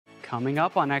Coming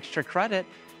up on Extra Credit,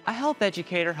 a health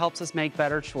educator helps us make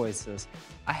better choices,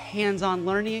 a hands-on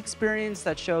learning experience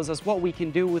that shows us what we can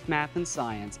do with math and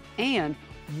science, and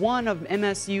one of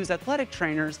MSU's athletic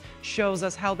trainers shows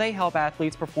us how they help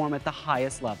athletes perform at the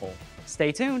highest level.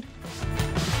 Stay tuned.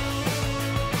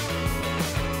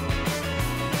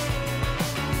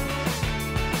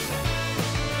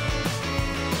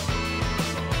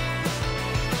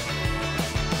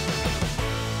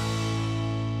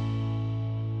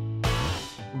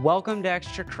 Welcome to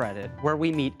Extra Credit, where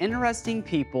we meet interesting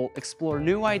people, explore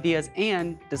new ideas,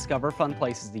 and discover fun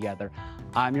places together.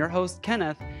 I'm your host,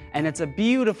 Kenneth, and it's a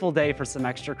beautiful day for some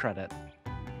extra credit.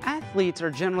 Athletes are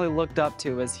generally looked up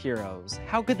to as heroes.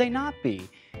 How could they not be?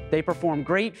 They perform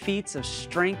great feats of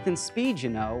strength and speed, you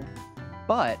know.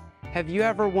 But have you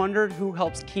ever wondered who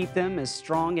helps keep them as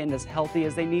strong and as healthy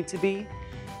as they need to be?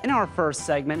 In our first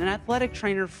segment, an athletic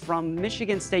trainer from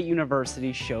Michigan State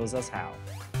University shows us how.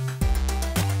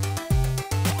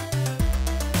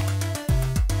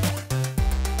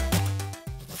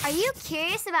 Are you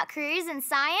curious about careers in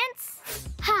science?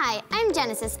 Hi, I'm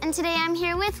Genesis, and today I'm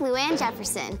here with Luann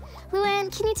Jefferson.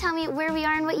 Luann, can you tell me where we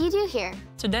are and what you do here?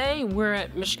 Today, we're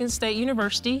at Michigan State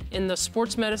University in the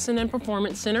Sports Medicine and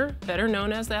Performance Center, better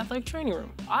known as the Athletic Training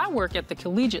Room. I work at the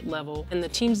collegiate level, and the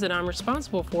teams that I'm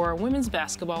responsible for are women's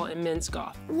basketball and men's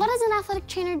golf. What does an athletic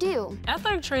trainer do?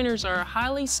 Athletic trainers are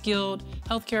highly skilled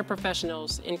healthcare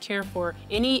professionals and care for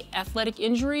any athletic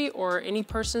injury or any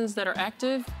persons that are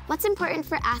active. What's important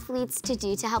for athletes to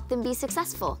do to help them be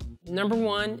successful? Number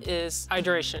 1 is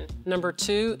hydration. Number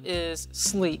 2 is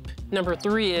sleep. Number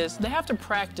 3 is they have to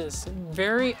practice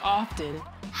very often.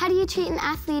 How do you treat an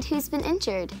athlete who's been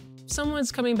injured? If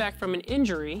someone's coming back from an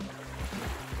injury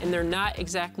and they're not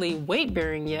exactly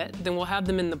weight-bearing yet, then we'll have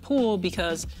them in the pool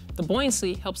because the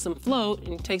buoyancy helps them float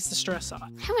and takes the stress off.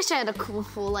 I wish I had a cool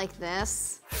pool like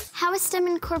this. How is STEM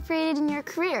incorporated in your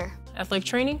career? Athletic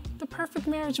training, the perfect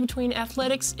marriage between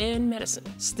athletics and medicine.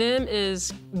 STEM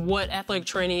is what athletic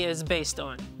training is based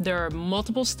on. There are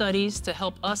multiple studies to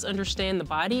help us understand the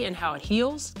body and how it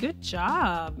heals. Good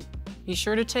job. Be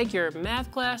sure to take your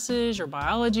math classes, your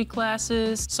biology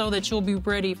classes, so that you'll be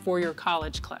ready for your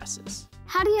college classes.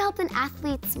 How do you help an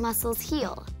athlete's muscles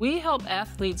heal? We help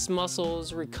athletes'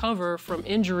 muscles recover from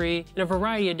injury in a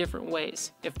variety of different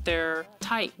ways. If they're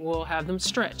tight, we'll have them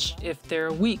stretch. If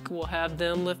they're weak, we'll have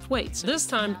them lift weights. This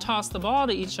time, toss the ball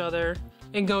to each other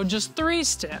and go just 3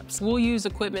 steps. We'll use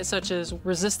equipment such as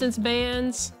resistance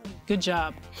bands. Good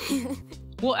job.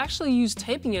 We'll actually use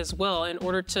taping as well in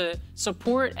order to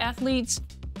support athletes.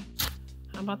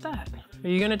 How about that? Are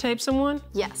you gonna tape someone?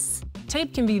 Yes.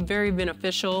 Tape can be very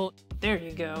beneficial. There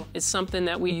you go. It's something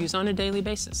that we use on a daily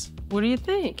basis. What do you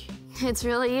think? It's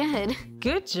really good.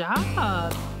 Good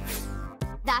job.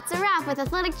 That's a wrap with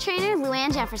athletic trainer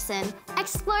Luann Jefferson.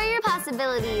 Explore your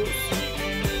possibilities.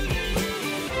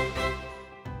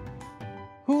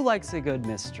 Who likes a good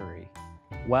mystery?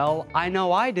 Well, I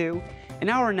know I do. In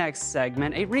our next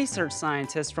segment, a research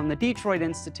scientist from the Detroit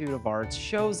Institute of Arts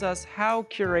shows us how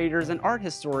curators and art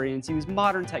historians use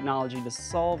modern technology to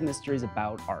solve mysteries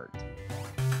about art.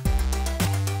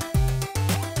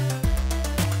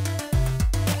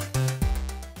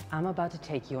 I'm about to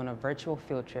take you on a virtual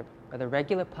field trip where the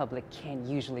regular public can't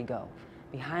usually go,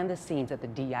 behind the scenes at the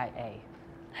DIA.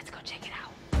 Let's go check it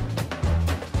out.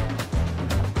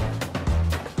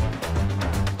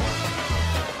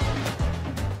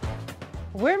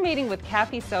 We're meeting with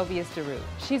Kathy Selvius-DeRue.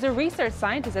 She's a research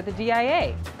scientist at the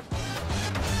DIA.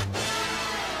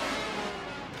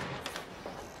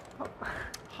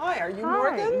 Hi, are you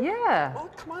Morgan? Yeah. Oh,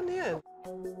 come on in.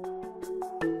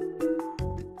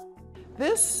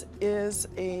 This is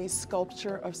a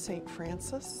sculpture of St.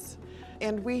 Francis,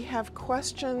 and we have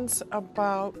questions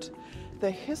about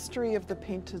the history of the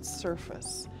painted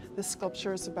surface. This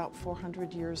sculpture is about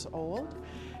 400 years old,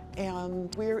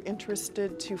 and we're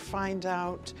interested to find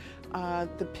out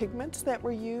the pigments that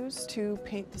were used to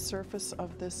paint the surface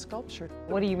of this sculpture.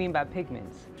 What do you mean by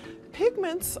pigments?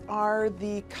 Pigments are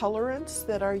the colorants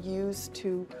that are used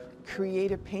to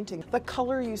create a painting. The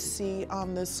color you see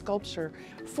on this sculpture,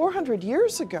 400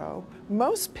 years ago,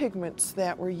 most pigments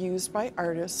that were used by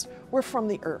artists were from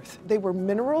the earth. They were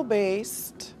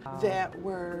mineral-based, that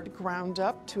were ground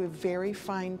up to a very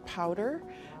fine powder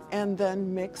and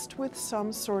then mixed with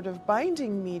some sort of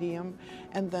binding medium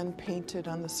and then painted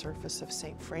on the surface of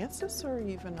St. Francis or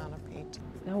even on a painting.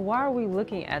 Now, why are we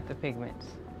looking at the pigments?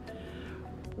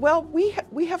 Well,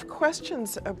 we have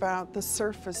questions about the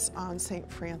surface on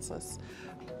St. Francis.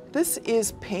 This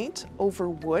is paint over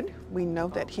wood. We know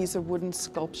that he's a wooden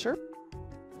sculpture.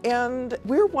 And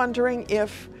we're wondering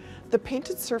if The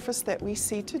painted surface that we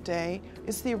see today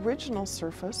is the original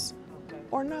surface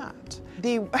or not.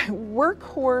 The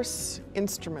workhorse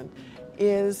instrument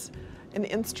is an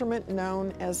instrument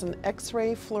known as an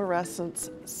X-ray fluorescence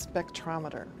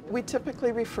spectrometer. We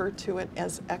typically refer to it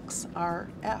as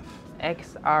XRF.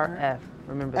 XRF,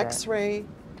 remember that? X-ray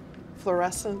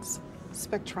fluorescence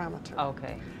spectrometer.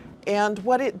 Okay. And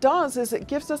what it does is it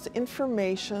gives us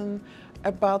information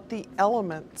about the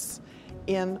elements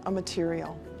in a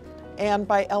material. And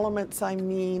by elements I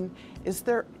mean, is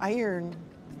there iron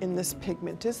in this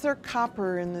pigment? Is there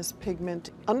copper in this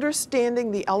pigment? Understanding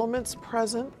the elements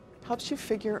present helps you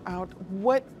figure out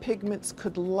what pigments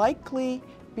could likely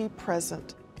be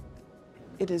present.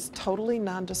 It is totally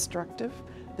non-destructive.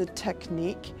 The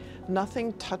technique,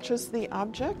 nothing touches the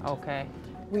object. Okay.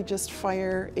 We just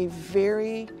fire a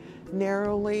very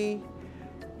narrowly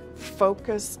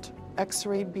focused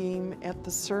X-ray beam at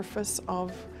the surface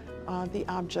of the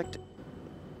object.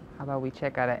 How about we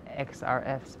check out an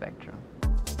XRF spectrum?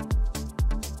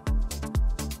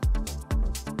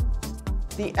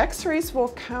 The X-rays will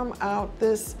come out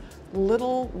this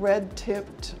little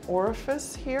red-tipped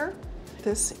orifice here.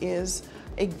 This is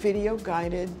a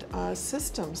video-guided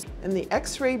system. And the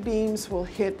X-ray beams will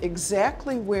hit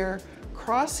exactly where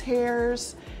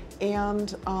crosshairs and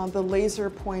the laser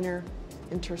pointer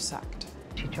intersect.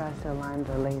 She tries to align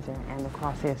the laser and the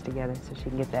crosshairs together so she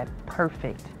can get that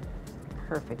perfect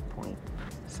point.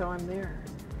 So I'm there.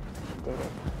 She did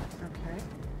it. Okay.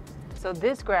 So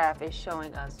this graph is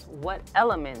showing us what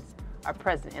elements are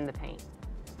present in the paint.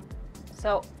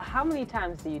 So how many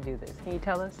times do you do this? Can you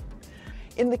tell us?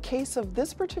 In the case of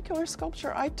this particular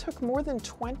sculpture, I took more than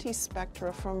 20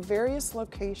 spectra from various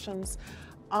locations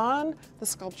on the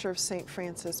sculpture of St.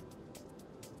 Francis.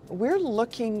 We're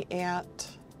looking at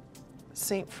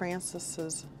St.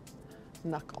 Francis's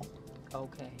knuckle.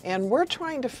 Okay. And we're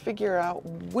trying to figure out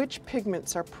which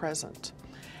pigments are present.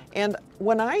 And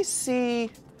when I see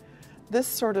this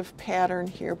sort of pattern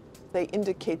here, they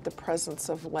indicate the presence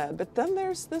of lead. But then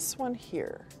there's this one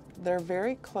here. They're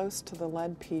very close to the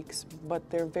lead peaks, but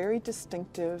they're very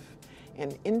distinctive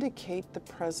and indicate the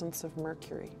presence of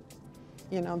mercury.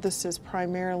 You know, this is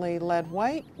primarily lead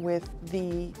white with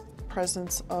the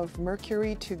presence of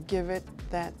mercury to give it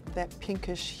that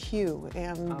pinkish hue.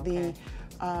 And okay.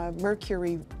 The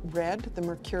mercury red, the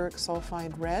mercuric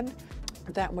sulfide red,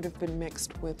 that would have been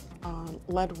mixed with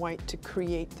lead white to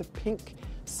create the pink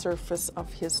surface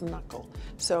of his knuckle.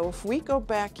 So if we go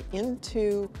back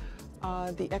into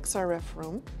the XRF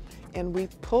room and we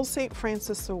pull St.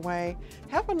 Francis away,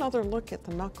 have another look at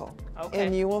the knuckle. Okay.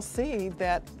 And you will see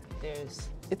that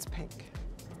it's pink.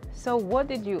 So what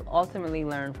did you ultimately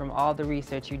learn from all the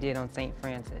research you did on St.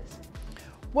 Francis?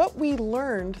 What we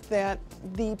learned that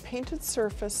the painted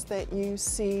surface that you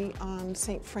see on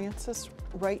St. Francis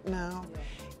right now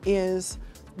is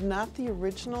not the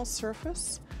original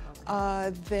surface,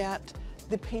 that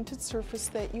the painted surface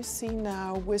that you see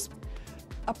now was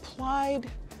applied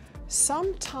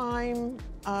sometime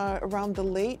around the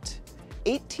late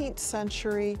 18th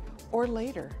century or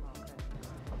later.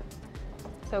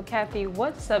 So Kathy,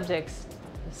 what subjects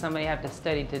does somebody have to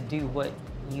study to do what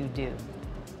you do?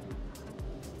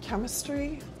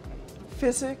 Chemistry,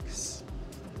 physics,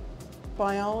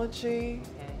 biology,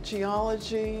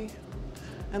 geology,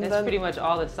 and that's then pretty much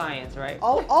all the science, right?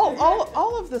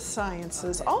 all of the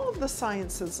sciences. All of the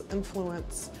sciences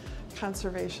influence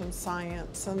conservation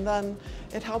science, and then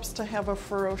it helps to have a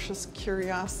ferocious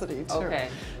curiosity too. Okay.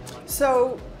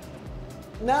 So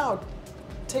now,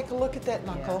 take a look at that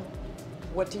knuckle. Yeah.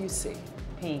 What do you see?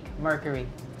 Pink, mercury,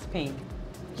 it's pink.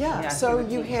 Yeah, so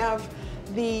you have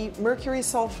the mercury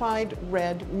sulfide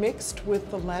red mixed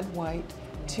with the lead white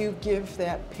to give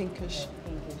that pinkish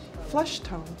flesh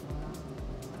tone.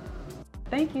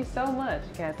 Thank you so much,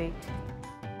 Kathy.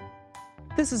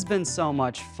 This has been so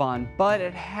much fun, but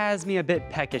it has me a bit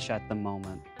peckish at the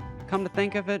moment. Come to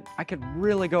think of it, I could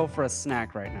really go for a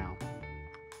snack right now.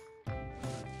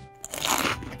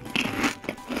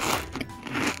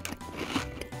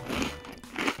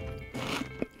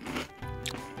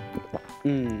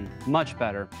 Much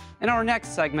better. In our next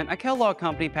segment, a Kellogg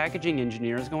Company packaging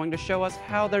engineer is going to show us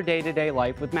how their day-to-day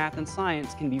life with math and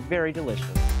science can be very delicious.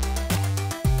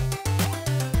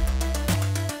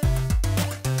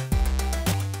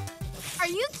 Are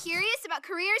you curious about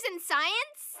careers in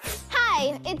science?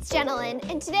 Hi, it's Jenilyn,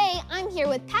 and today I'm here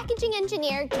with packaging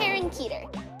engineer Karen Keeter.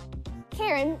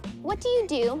 Karen, what do you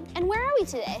do, and where are we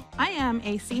today? I am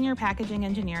a senior packaging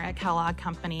engineer at Kellogg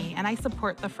Company, and I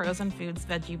support the frozen foods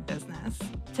veggie business.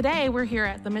 Today, we're here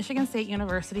at the Michigan State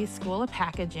University School of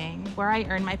Packaging, where I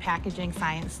earned my packaging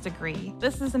science degree.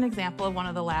 This is an example of one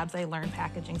of the labs I learned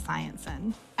packaging science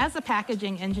in. As a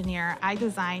packaging engineer, I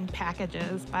design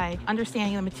packages by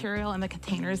understanding the material and the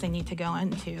containers they need to go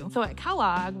into. So at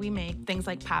Kellogg, we make things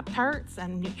like Pop-Tarts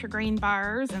and Nutri-Grain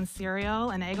bars and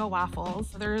cereal and Eggo waffles.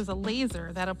 There is a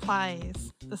laser that applies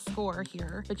the score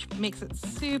here, which makes it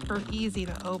super easy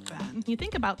to open. You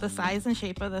think about the size and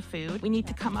shape of the food. We need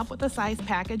to come up with the size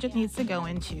package it needs to go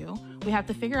into. We have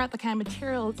to figure out the kind of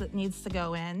materials it needs to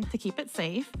go in to keep it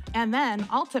safe. And then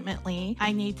ultimately,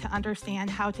 I need to understand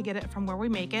how to get it from where we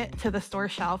make it to the store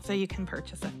shelf so you can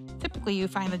purchase it. Typically, you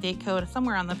find the date code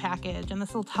somewhere on the package, and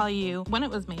this will tell you when it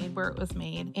was made, where it was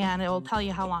made, and it will tell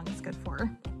you how long it's good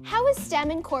for. How is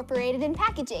STEM incorporated in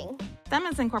packaging? STEM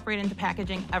is incorporated into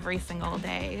packaging every single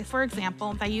day. For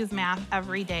example, I use math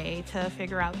every day to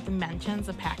figure out dimensions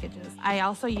of packages. I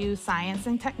also use science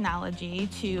and technology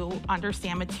to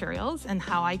understand materials and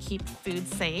how I keep food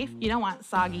safe. You don't want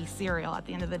soggy cereal at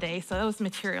the end of the day, so those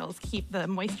materials keep the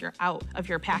moisture out of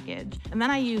your package. And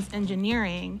then I use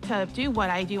engineering to do what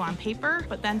I do on paper,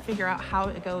 but then figure out how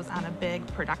it goes on a big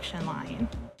production line.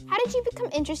 How did you become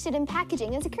interested in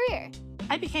packaging as a career?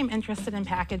 I became interested in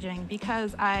packaging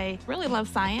because I really love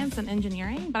science and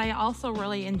engineering, but I also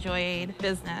really enjoyed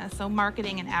business, so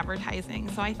marketing and advertising.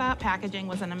 So I thought packaging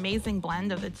was an amazing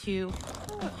blend of the two.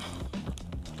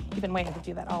 You've been waiting to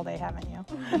do that all day, haven't you?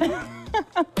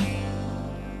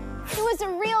 It was a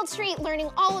real treat learning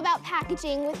all about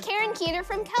packaging with Karen Keeter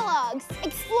from Kellogg's.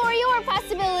 Explore your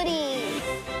possibilities.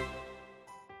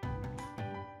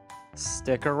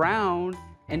 Stick around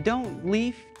and don't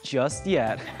leave just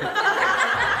yet.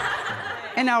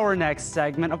 In our next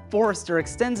segment, a forester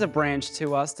extends a branch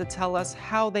to us to tell us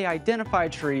how they identify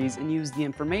trees and use the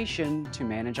information to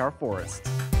manage our forests.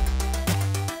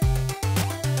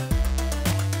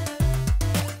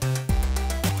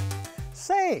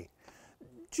 Say,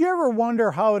 do you ever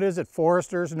wonder how it is that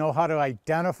foresters know how to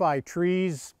identify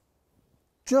trees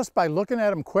just by looking at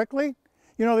them quickly?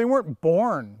 You know, they weren't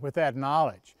born with that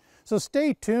knowledge. So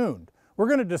stay tuned. We're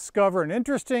going to discover an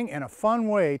interesting and a fun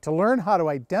way to learn how to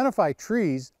identify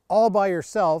trees all by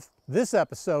yourself this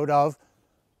episode of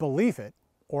BeLEAF It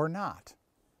or Not.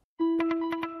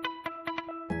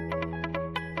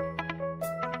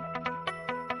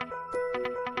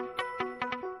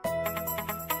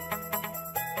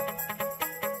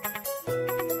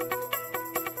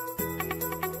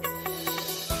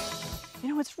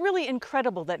 It's really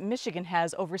incredible that Michigan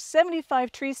has over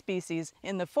 75 tree species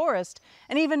in the forest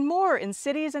and even more in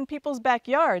cities and people's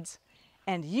backyards.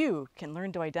 And you can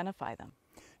learn to identify them.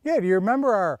 Yeah, do you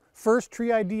remember our first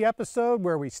tree ID episode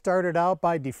where we started out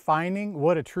by defining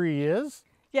what a tree is?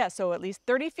 Yeah, so at least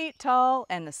 30 feet tall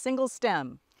and a single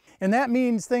stem. And that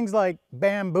means things like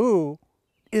bamboo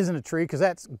isn't a tree because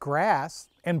that's grass,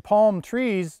 and palm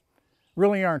trees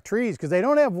really aren't trees because they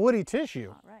don't have woody tissue.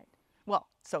 All right. Well,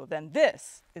 so then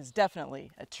this is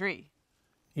definitely a tree.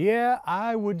 Yeah,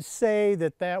 I would say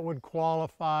that that would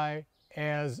qualify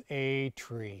as a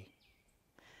tree.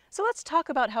 So let's talk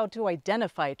about how to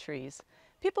identify trees.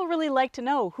 People really like to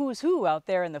know who's who out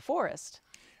there in the forest.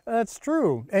 That's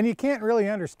true, and you can't really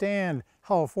understand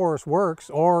how a forest works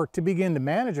or to begin to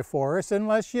manage a forest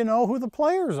unless you know who the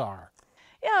players are.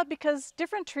 Yeah, because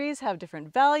different trees have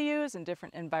different values and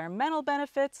different environmental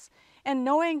benefits, and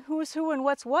knowing who's who and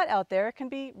what's what out there can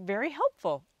be very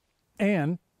helpful.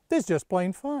 And it's just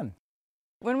plain fun.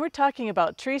 When we're talking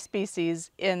about tree species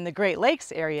in the Great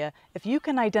Lakes area, if you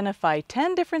can identify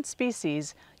 10 different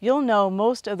species, you'll know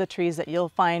most of the trees that you'll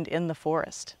find in the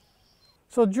forest.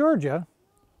 So Georgia,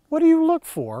 what do you look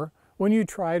for when you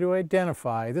try to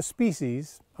identify the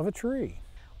species of a tree?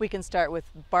 We can start with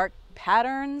bark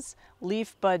patterns,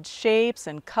 leaf bud shapes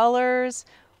and colors,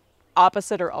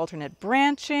 opposite or alternate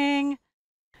branching,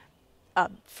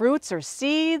 fruits or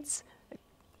seeds,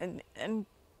 and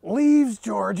leaves,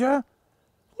 Georgia.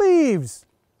 Leaves.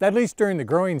 At least during the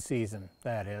growing season,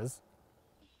 that is.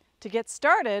 To get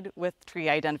started with tree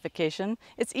identification,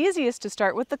 it's easiest to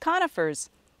start with the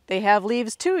conifers. They have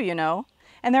leaves too, you know,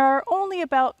 and there are only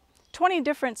about 20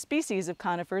 different species of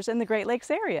conifers in the Great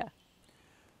Lakes area.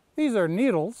 These are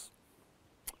needles,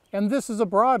 and this is a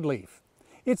broadleaf.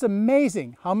 It's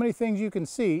amazing how many things you can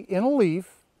see in a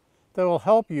leaf that will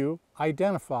help you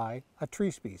identify a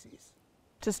tree species.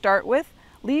 To start with,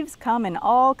 leaves come in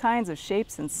all kinds of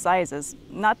shapes and sizes,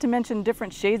 not to mention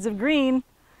different shades of green.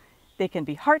 They can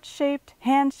be heart-shaped,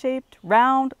 hand-shaped,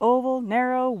 round, oval,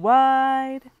 narrow,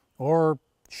 wide. Or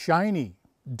shiny,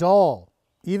 dull,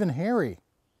 even hairy.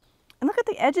 And look at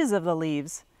the edges of the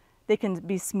leaves. They can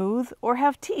be smooth or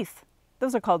have teeth.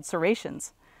 Those are called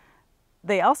serrations.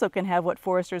 They also can have what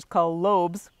foresters call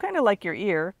lobes, kind of like your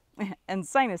ear, and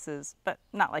sinuses, but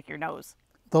not like your nose.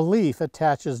 The leaf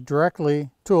attaches directly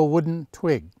to a wooden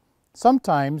twig.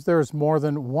 Sometimes there is more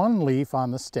than one leaf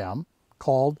on the stem,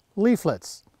 called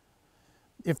leaflets.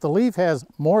 If the leaf has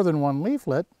more than one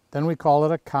leaflet, then we call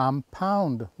it a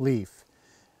compound leaf.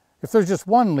 If there's just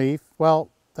one leaf, well,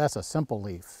 that's a simple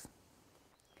leaf.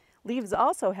 Leaves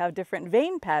also have different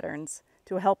vein patterns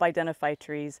to help identify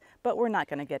trees, but we're not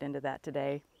going to get into that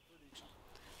today.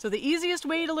 So the easiest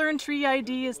way to learn tree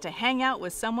ID is to hang out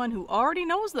with someone who already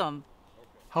knows them.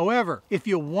 However, if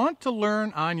you want to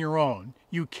learn on your own,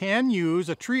 you can use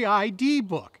a tree ID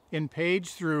book and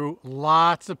page through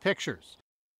lots of pictures.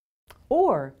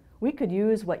 Or we could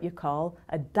use what you call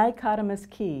a dichotomous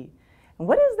key. And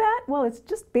what is that? Well, it's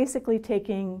just basically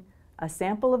taking a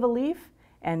sample of a leaf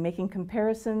and making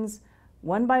comparisons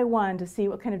one by one to see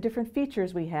what kind of different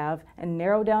features we have and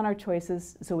narrow down our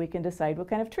choices so we can decide what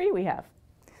kind of tree we have.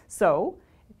 So,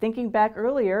 thinking back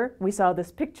earlier, we saw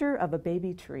this picture of a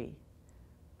baby tree.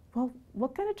 Well,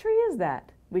 what kind of tree is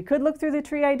that? We could look through the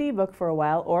tree ID book for a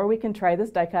while, or we can try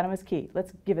this dichotomous key.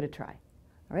 Let's give it a try.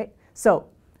 All right, so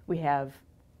we have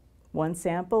one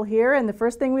sample here, and the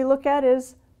first thing we look at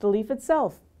is the leaf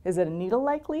itself. Is it a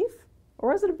needle-like leaf,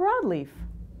 or is it a broadleaf?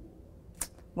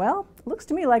 Well, it looks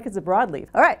to me like it's a broadleaf.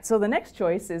 All right, so the next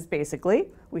choice is basically,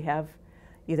 we have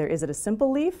either is it a simple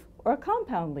leaf or a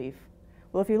compound leaf?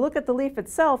 Well, if you look at the leaf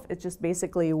itself, it's just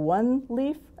basically one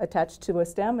leaf attached to a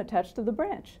stem attached to the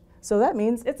branch. So that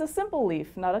means it's a simple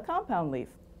leaf, not a compound leaf.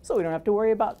 So we don't have to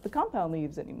worry about the compound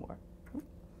leaves anymore.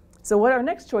 So what our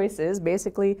next choice is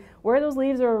basically where those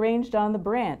leaves are arranged on the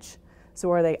branch.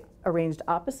 So are they arranged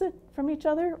opposite from each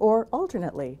other or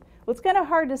alternately? Well, it's kind of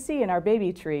hard to see in our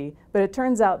baby tree, but it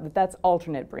turns out that that's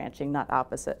alternate branching, not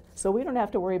opposite. So we don't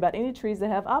have to worry about any trees that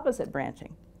have opposite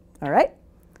branching. All right?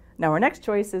 Now our next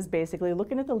choice is basically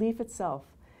looking at the leaf itself.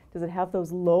 Does it have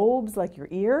those lobes like your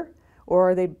ear? Or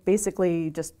are they basically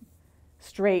just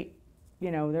straight,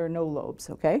 you know, there are no lobes,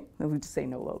 okay? We just say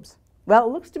no lobes. Well,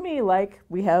 it looks to me like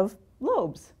we have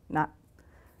lobes, not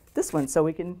this one, so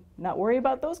we can not worry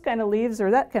about those kind of leaves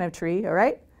or that kind of tree, all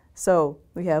right? So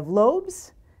we have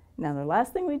lobes. Now the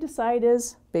last thing we decide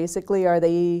is basically are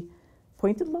they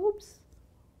pointed lobes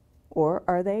or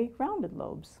are they rounded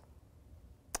lobes?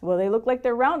 Well, they look like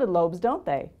they're rounded lobes, don't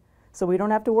they? So we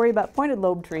don't have to worry about pointed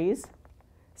lobe trees.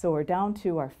 So we're down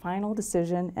to our final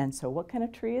decision. And so what kind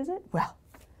of tree is it? Well,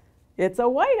 it's a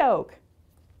white oak.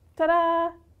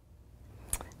 Ta-da!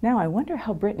 Now I wonder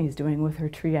how Brittany's doing with her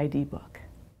tree ID book.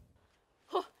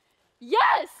 Oh,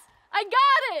 yes! I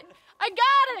got it! I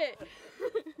got it!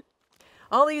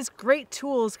 All these great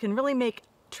tools can really make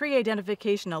tree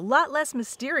identification a lot less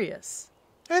mysterious.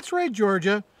 That's right,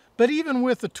 Georgia. But even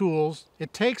with the tools,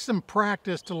 it takes some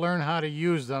practice to learn how to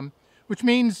use them, which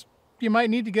means you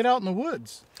might need to get out in the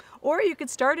woods. Or you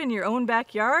could start in your own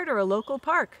backyard or a local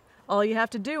park. All you have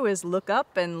to do is look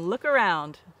up and look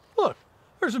around. Look,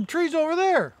 there's some trees over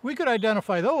there. We could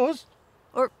identify those.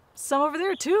 Or some over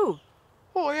there too.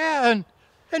 Oh yeah,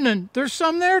 and then there's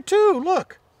some there too,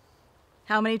 look.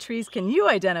 How many trees can you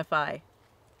identify?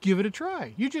 Give it a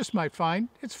try. You just might find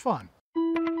it's fun.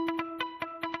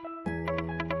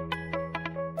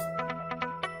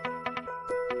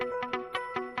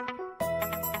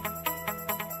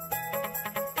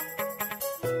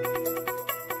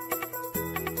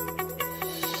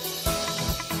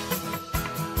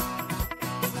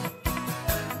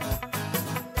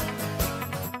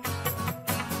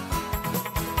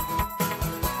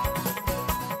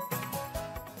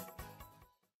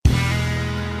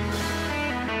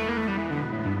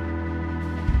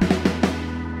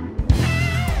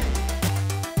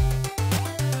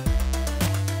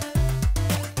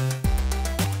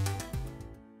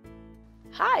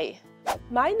 Hi,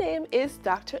 my name is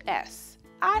Dr. S.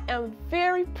 I am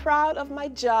very proud of my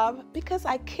job because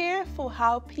I care for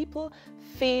how people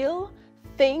feel,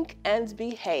 think, and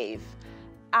behave.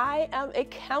 I am a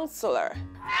counselor.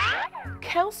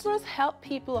 Counselors help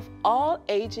people of all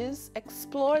ages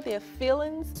explore their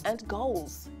feelings and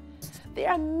goals. There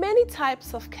are many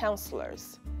types of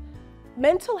counselors.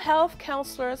 Mental health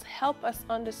counselors help us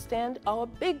understand our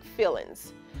big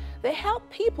feelings. They help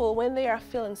people when they are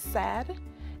feeling sad,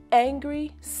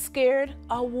 angry, scared,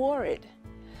 or worried.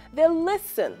 They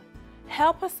listen,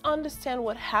 help us understand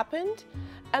what happened,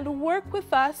 and work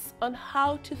with us on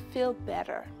how to feel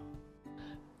better.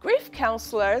 Grief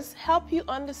counselors help you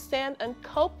understand and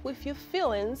cope with your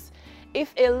feelings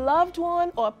if a loved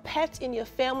one or pet in your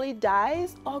family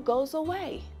dies or goes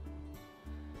away.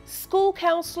 School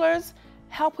counselors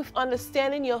help with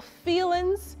understanding your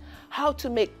feelings, how to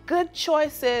make good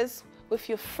choices with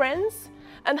your friends,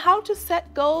 and how to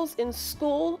set goals in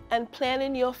school and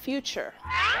planning your future.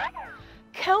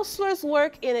 Counselors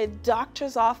work in a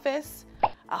doctor's office,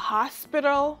 a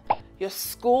hospital, your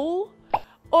school,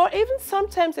 or even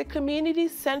sometimes a community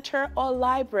center or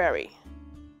library.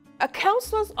 A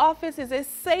counselor's office is a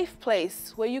safe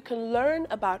place where you can learn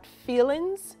about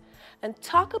feelings and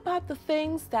talk about the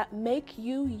things that make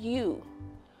you you.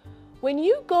 When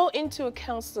you go into a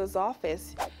counselor's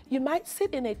office, you might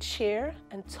sit in a chair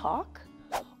and talk,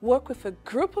 work with a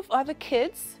group of other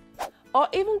kids, or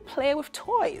even play with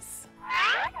toys.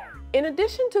 In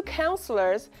addition to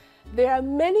counselors, there are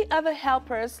many other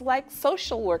helpers like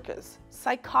social workers,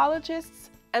 psychologists,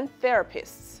 and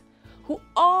therapists who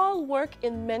all work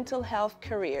in mental health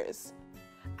careers.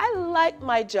 I like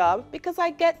my job because I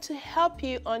get to help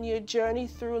you on your journey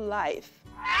through life.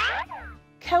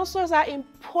 Counselors are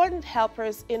important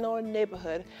helpers in our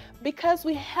neighborhood because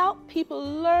we help people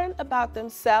learn about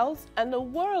themselves and the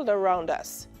world around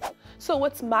us. So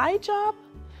what's my job?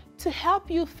 To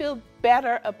help you feel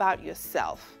better about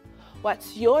yourself.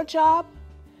 What's your job?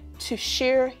 To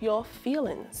share your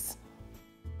feelings.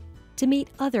 To meet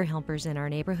other helpers in our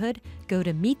neighborhood, go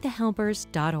to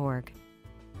meetthehelpers.org.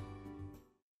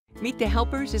 Meet the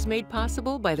Helpers is made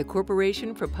possible by the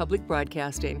Corporation for Public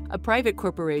Broadcasting, a private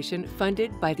corporation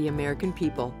funded by the American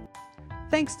people.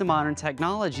 Thanks to modern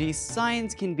technology,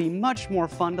 science can be much more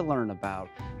fun to learn about.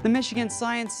 The Michigan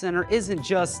Science Center isn't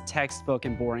just textbook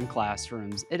and boring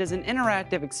classrooms. It is an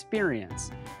interactive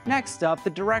experience. Next up, the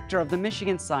director of the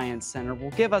Michigan Science Center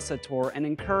will give us a tour and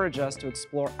encourage us to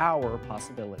explore our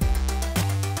possibilities.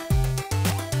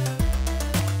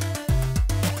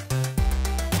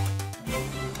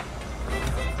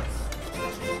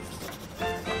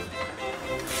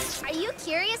 Are you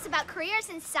curious about careers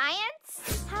in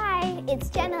science? Hi, it's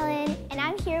Jenalyn, and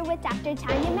I'm here with Dr.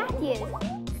 Tanya Matthews.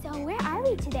 So where are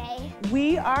we today?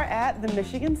 We are at the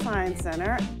Michigan Science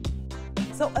Center.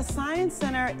 So a science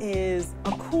center is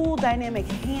a cool, dynamic,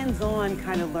 hands-on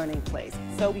kind of learning place.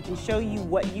 So we can show you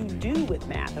what you do with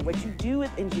math and what you do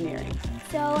with engineering.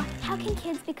 So how can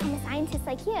kids become a scientist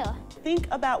like you? Think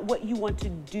about what you want to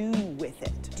do with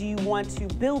it. Do you want to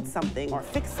build something or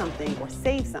fix something or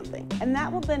save something? And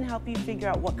that will then help you figure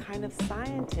out what kind of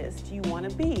scientist you want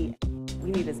to be. We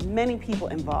need as many people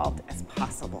involved as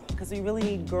possible because we really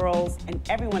need girls and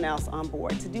everyone else on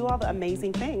board to do all the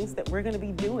amazing things that we're going to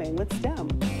be doing with STEM.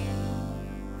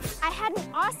 I had an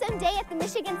awesome day at the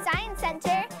Michigan Science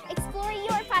Center. Explore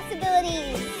your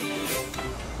possibilities.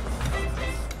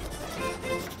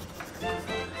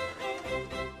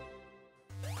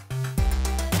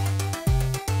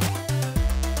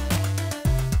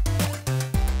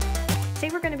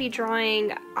 Today we're going to be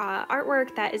drawing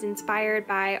artwork that is inspired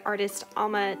by artist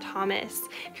Alma Thomas.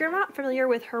 If you're not familiar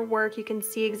with her work, you can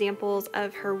see examples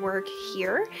of her work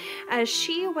here.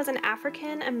 She was an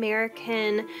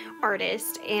African-American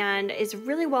artist and is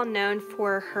really well known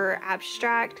for her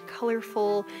abstract,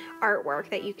 colorful artwork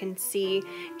that you can see.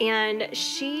 And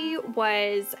she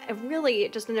was really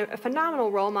just a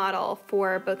phenomenal role model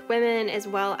for both women as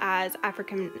well as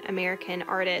African-American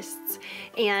artists.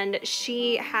 And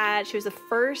she was the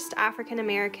first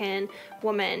African-American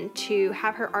woman to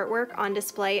have her artwork on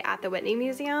display at the Whitney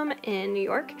Museum in New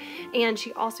York. And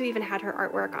she also even had her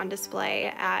artwork on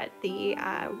display at the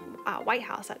White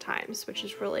House at times, which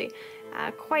is really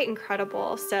quite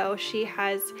incredible. So she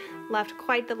has left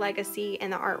quite the legacy in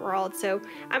the art world. So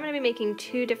I'm going to be making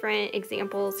two different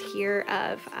examples here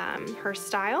of her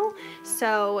style.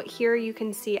 So here you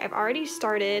can see I've already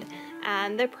started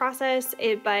the process,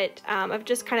 of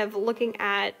just kind of looking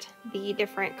at the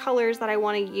different colors that I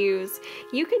want to use.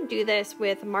 You can do this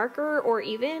with marker or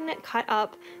even cut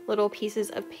up little pieces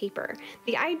of paper.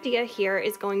 The idea here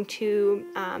is going to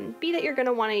be that you're going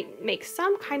to want to make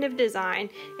some kind of design.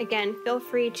 Again, feel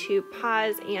free to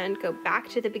pause and go back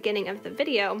to the beginning of the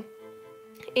video.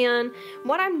 And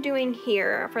what I'm doing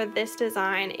here for this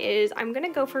design is I'm going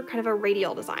to go for kind of a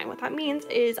radial design. What that means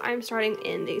is I'm starting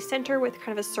in the center with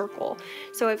kind of a circle.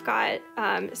 So I've got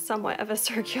somewhat of a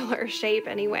circular shape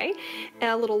anyway,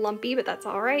 a little lumpy, but that's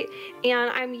all right. And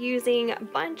I'm using a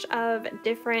bunch of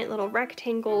different little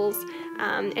rectangles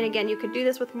And again, you could do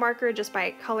this with marker just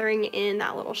by coloring in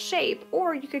that little shape,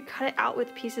 or you could cut it out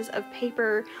with pieces of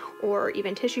paper or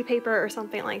even tissue paper or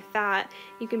something like that.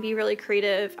 You can be really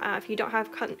creative. If you don't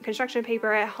have construction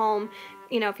paper at home,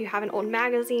 you know, if you have an old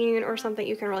magazine or something,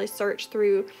 you can really search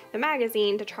through the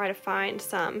magazine to try to find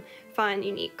some fun,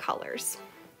 unique colors.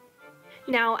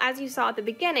 Now, as you saw at the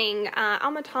beginning,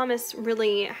 Alma Thomas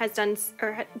really has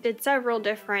did several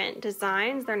different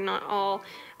designs. They're not all,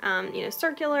 you know,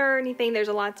 circular or anything. There's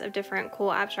lots of different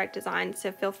cool abstract designs,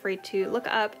 so feel free to look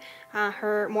up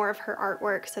more of her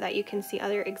artwork so that you can see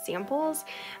other examples.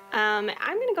 I'm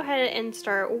gonna go ahead and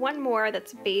start one more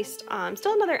that's based on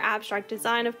still another abstract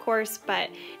design, of course, but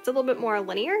it's a little bit more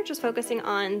linear, just focusing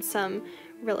on some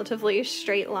relatively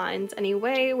straight lines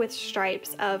anyway, with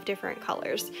stripes of different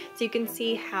colors. So you can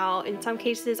see how in some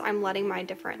cases I'm letting my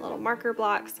different little marker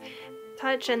blocks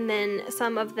touch, and then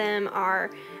some of them are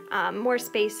more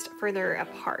spaced further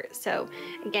apart. So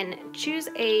again, choose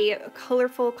a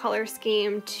colorful color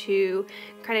scheme to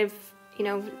kind of, you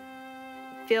know,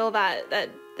 feel that the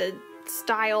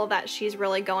style that she's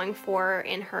really going for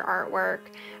in her artwork.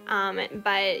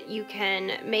 But you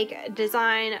can make a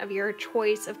design of your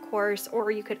choice, of course,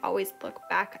 or you could always look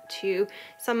back to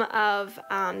some of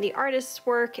the artist's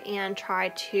work and try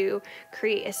to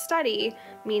create a study,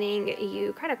 meaning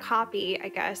you kind of copy, I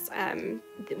guess,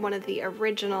 one of the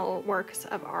original works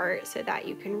of art, so that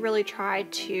you can really try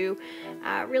to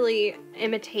really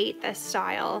imitate the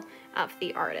style of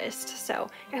the artist. So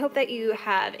I hope that you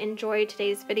have enjoyed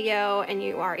today's video and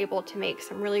you are able to make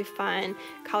some really fun,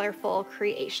 colorful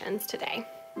creations today.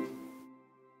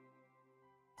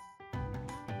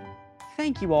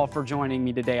 Thank you all for joining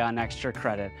me today on Extra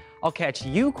Credit. I'll catch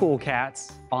you cool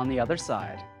cats on the other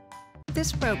side.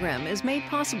 This program is made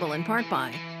possible in part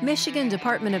by Michigan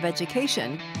Department of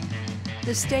Education,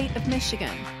 the State of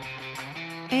Michigan,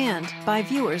 and by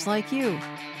viewers like you.